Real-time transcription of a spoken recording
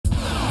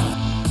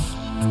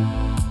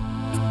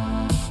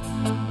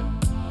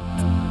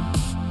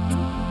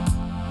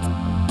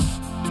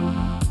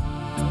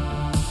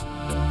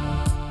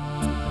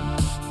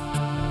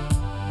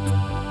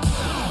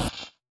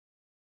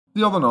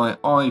the other night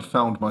I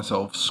found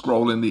myself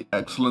scrolling the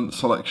excellent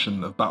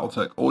selection of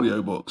Battletech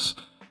audiobooks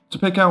to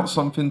pick out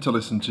something to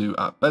listen to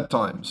at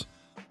bedtimes,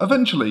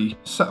 eventually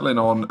settling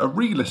on a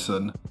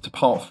re-listen to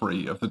part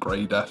 3 of the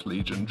Grey Death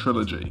Legion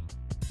trilogy.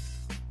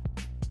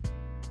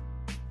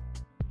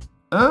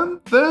 And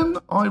then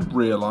I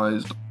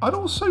realised I'd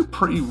also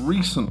pretty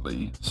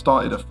recently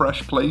started a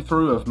fresh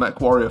playthrough of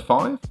MechWarrior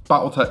 5,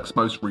 Battletech's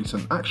most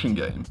recent action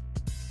game.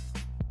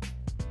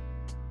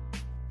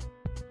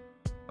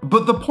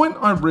 But the point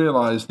I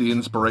realised the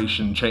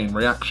inspiration chain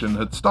reaction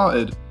had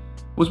started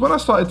was when I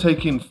started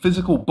taking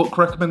physical book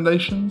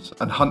recommendations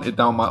and hunted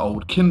down my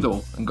old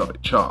Kindle and got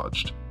it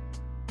charged.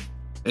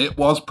 It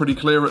was pretty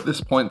clear at this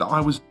point that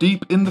I was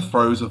deep in the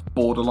throes of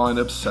borderline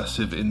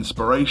obsessive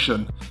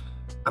inspiration,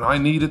 and I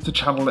needed to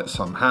channel it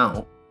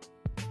somehow.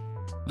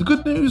 The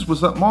good news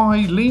was that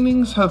my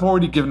leanings have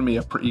already given me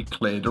a pretty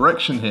clear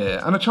direction here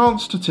and a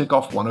chance to tick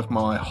off one of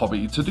my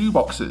hobby to-do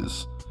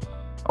boxes.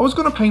 I was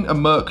going to paint a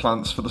Merc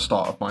lance for the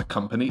start of my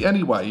company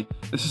anyway.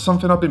 This is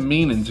something I've been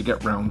meaning to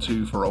get round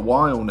to for a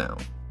while now.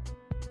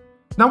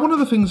 Now, one of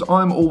the things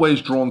I'm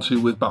always drawn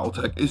to with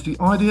Battletech is the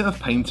idea of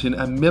painting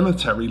a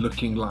military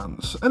looking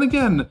lance, and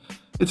again,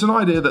 it's an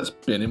idea that's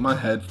been in my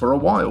head for a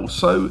while,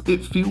 so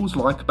it feels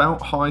like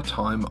about high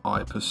time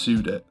I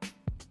pursued it.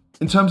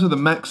 In terms of the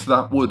mechs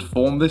that would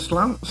form this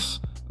lance,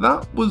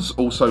 that was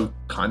also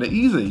kinda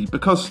easy,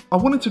 because I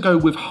wanted to go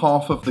with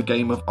half of the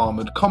Game of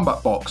Armoured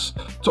Combat box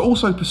to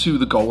also pursue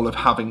the goal of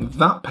having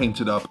that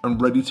painted up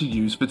and ready to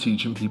use for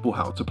teaching people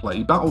how to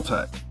play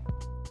Battletech.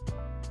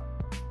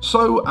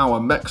 So our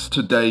mechs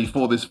today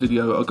for this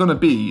video are going to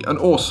be an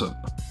Awesome,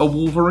 a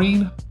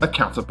Wolverine, a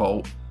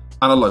Catapult,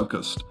 and a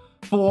Locust.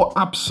 4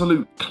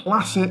 absolute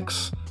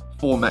classics,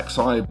 4 mechs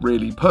I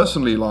really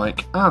personally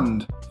like,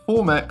 and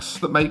 4 mechs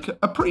that make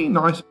a pretty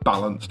nice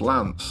balanced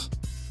lance.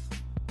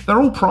 They're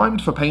all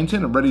primed for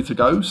painting and ready to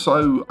go,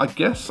 so I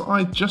guess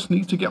I just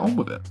need to get on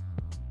with it.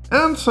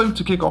 And so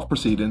to kick off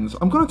proceedings,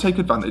 I'm going to take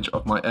advantage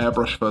of my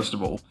airbrush first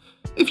of all.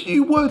 If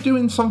you were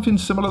doing something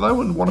similar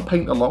though and want to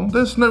paint along,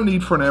 there's no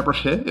need for an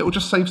airbrush here, it will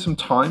just save some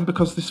time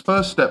because this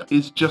first step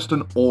is just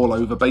an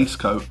all-over base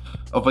coat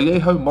of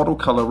Vallejo Model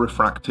Color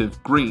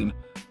Refractive Green,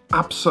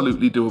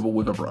 absolutely doable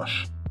with a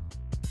brush.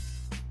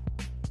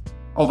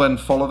 I'll then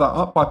follow that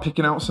up by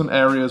picking out some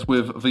areas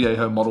with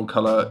Vallejo Model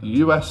Color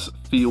US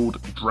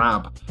Field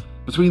Drab.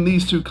 Between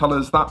these two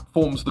colours, that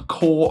forms the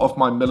core of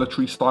my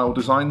military style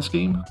design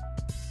scheme.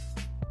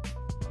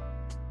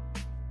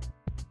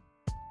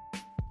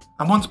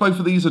 And once both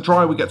of these are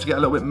dry, we get to get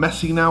a little bit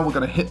messy now. We're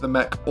going to hit the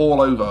mech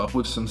all over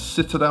with some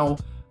Citadel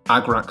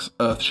Agrax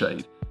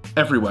Earthshade.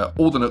 Everywhere,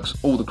 all the nooks,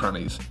 all the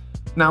crannies.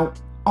 Now,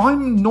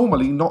 I'm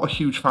normally not a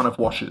huge fan of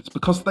washes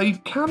because they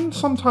can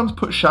sometimes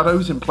put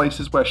shadows in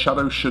places where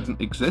shadows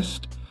shouldn't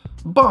exist,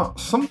 but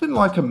something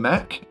like a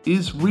mech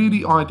is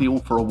really ideal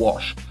for a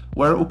wash,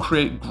 where it will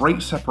create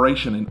great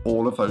separation in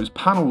all of those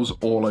panels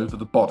all over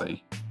the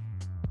body.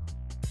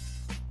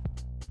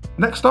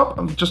 Next up,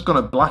 I'm just going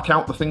to black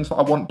out the things that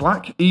I want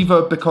black,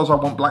 either because I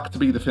want black to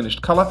be the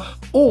finished colour,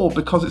 or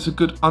because it's a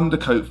good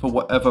undercoat for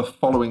whatever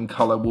following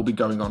colour will be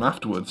going on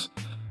afterwards.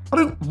 I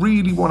don't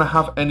really want to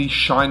have any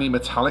shiny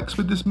metallics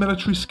with this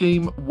military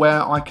scheme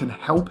where I can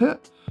help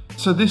it,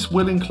 so this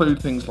will include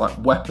things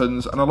like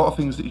weapons and a lot of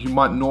things that you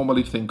might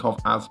normally think of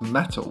as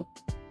metal.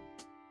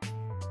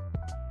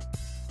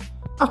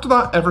 After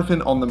that,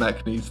 everything on the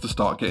mech needs to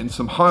start getting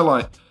some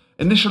highlight.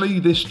 Initially,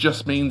 this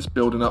just means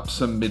building up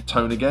some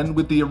mid-tone again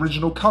with the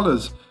original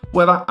colours,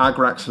 where that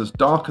Agrax has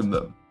darkened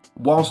them.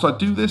 Whilst I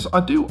do this,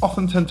 I do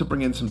often tend to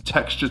bring in some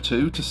texture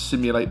too to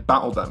simulate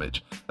battle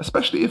damage,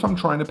 especially if I'm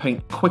trying to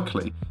paint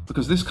quickly,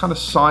 because this kind of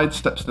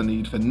sidesteps the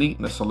need for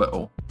neatness a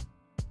little.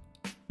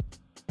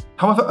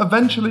 However,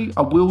 eventually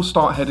I will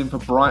start heading for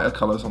brighter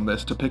colours on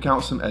this to pick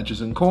out some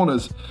edges and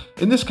corners.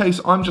 In this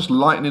case, I'm just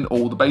lightening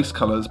all the base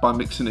colours by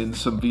mixing in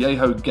some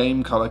Vallejo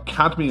Game Colour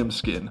cadmium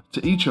skin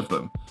to each of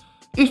them.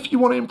 If you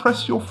want to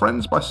impress your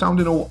friends by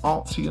sounding all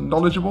artsy and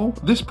knowledgeable,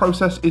 this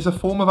process is a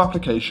form of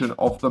application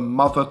of the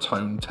mother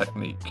tone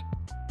technique.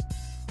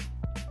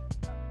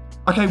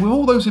 Okay, with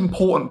all those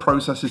important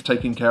processes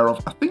taken care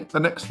of, I think the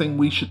next thing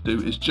we should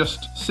do is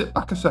just sit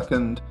back a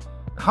second,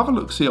 have a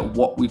look-see at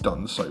what we've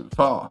done so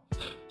far.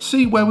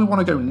 See where we want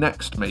to go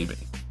next, maybe.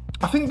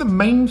 I think the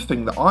main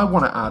thing that I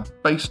want to add,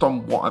 based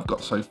on what I've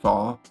got so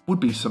far, would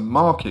be some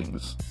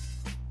markings.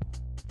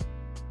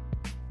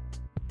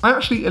 I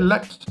actually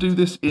elect to do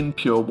this in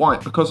pure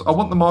white because I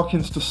want the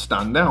markings to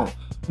stand out,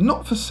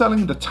 not for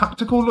selling the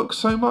tactical look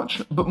so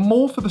much, but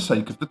more for the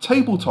sake of the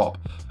tabletop,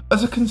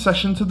 as a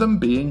concession to them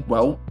being,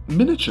 well,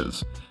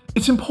 miniatures.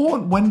 It's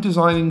important when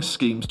designing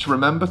schemes to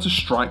remember to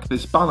strike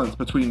this balance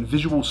between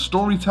visual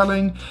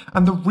storytelling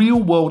and the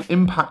real-world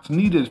impact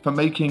needed for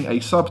making a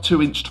sub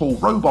 2-inch tall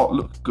robot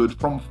look good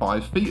from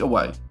 5 feet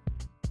away.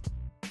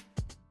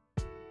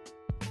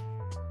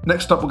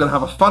 Next up, we're going to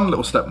have a fun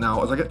little step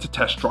now as I get to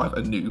test drive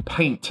a new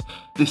paint.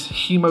 This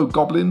Hemo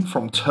Goblin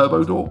from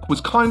TurboDork was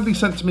kindly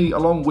sent to me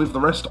along with the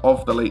rest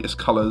of the latest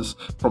colours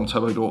from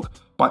TurboDork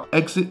by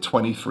Exit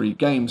 23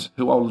 Games,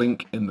 who I'll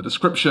link in the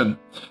description.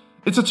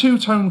 It's a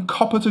two-tone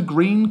copper to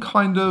green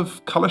kind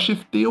of colour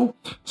shift deal,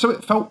 so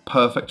it felt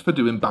perfect for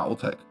doing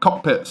Battletech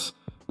cockpits.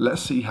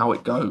 Let's see how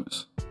it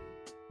goes.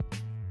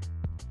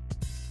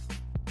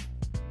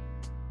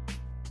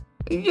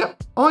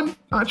 Yep, I'm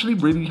actually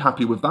really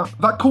happy with that.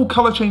 That cool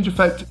colour change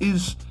effect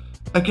is,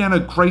 again, a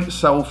great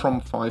sell from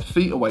 5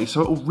 feet away,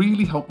 so it will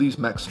really help these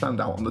mechs stand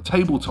out on the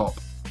tabletop.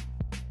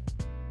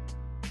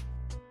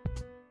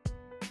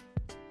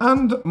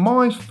 And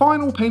my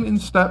final painting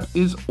step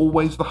is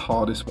always the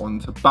hardest one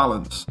to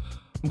balance.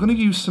 I'm going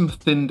to use some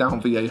thinned down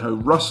Viejo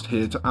rust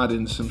here to add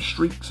in some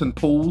streaks and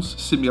pools,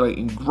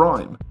 simulating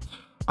grime.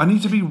 I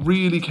need to be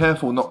really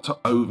careful not to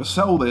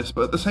oversell this,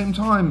 but at the same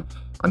time,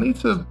 I need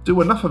to do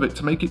enough of it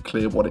to make it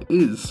clear what it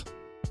is.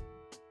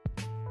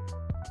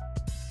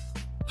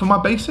 For my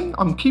basing,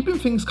 I'm keeping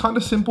things kind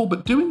of simple,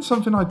 but doing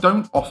something I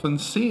don't often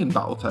see in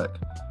Battletech.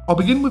 I'll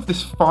begin with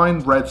this fine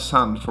red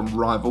sand from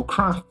Rival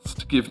Crafts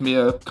to give me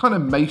a kind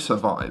of mesa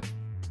vibe.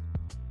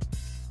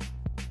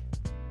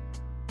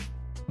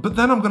 But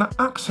then I'm going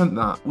to accent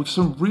that with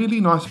some really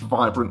nice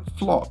vibrant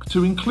flock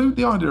to include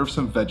the idea of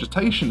some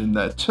vegetation in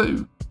there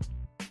too.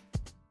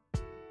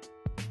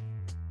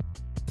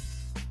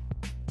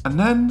 And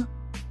then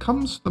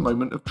comes the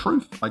moment of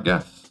truth, I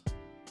guess.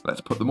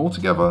 Let's put them all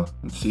together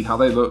and see how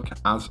they look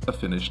as a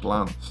finished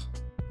lance.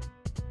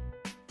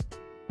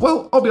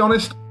 Well, I'll be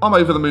honest, I'm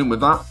over the moon with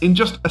that. In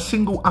just a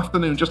single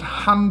afternoon, just a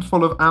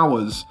handful of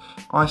hours,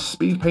 I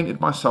speed painted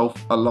myself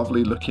a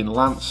lovely looking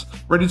lance,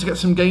 ready to get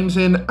some games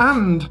in,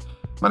 and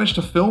managed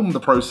to film the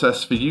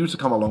process for you to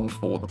come along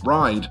for the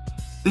ride.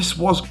 This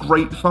was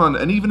great fun,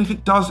 and even if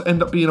it does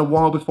end up being a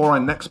while before I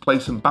next play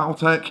some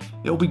Battletech,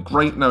 it'll be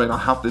great knowing I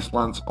have this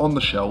lance on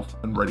the shelf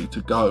and ready to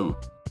go.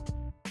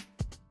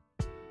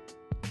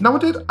 Now I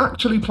did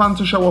actually plan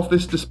to show off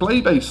this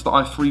display base that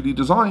I 3D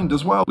designed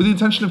as well, with the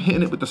intention of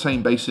hitting it with the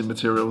same basing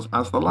materials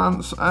as the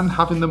lance and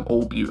having them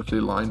all beautifully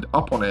lined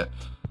up on it.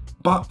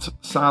 But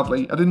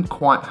sadly, I didn't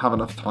quite have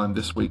enough time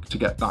this week to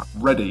get that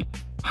ready.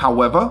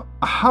 However,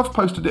 I have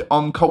posted it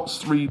on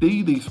Cults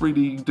 3D, the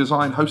 3D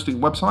design hosting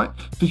website,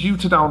 for you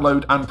to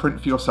download and print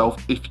for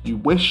yourself if you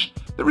wish.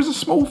 There is a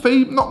small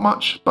fee, not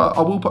much, but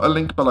I will put a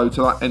link below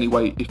to that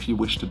anyway if you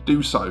wish to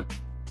do so.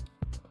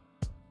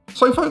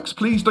 So folks,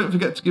 please don't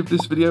forget to give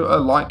this video a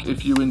like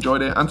if you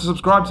enjoyed it, and to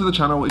subscribe to the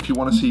channel if you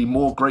want to see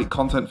more great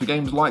content for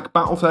games like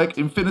Battletech,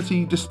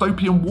 Infinity,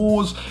 Dystopian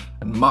Wars,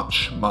 and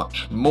much,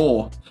 much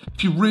more.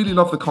 If you really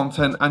love the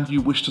content and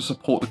you wish to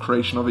support the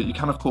creation of it, you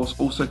can of course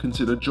also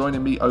consider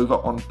joining me over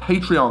on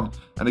Patreon.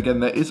 And again,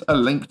 there is a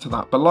link to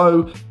that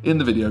below in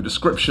the video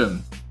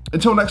description.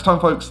 Until next time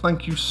folks,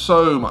 thank you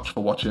so much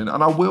for watching,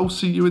 and I will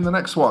see you in the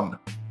next one.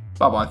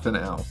 Bye bye for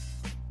now.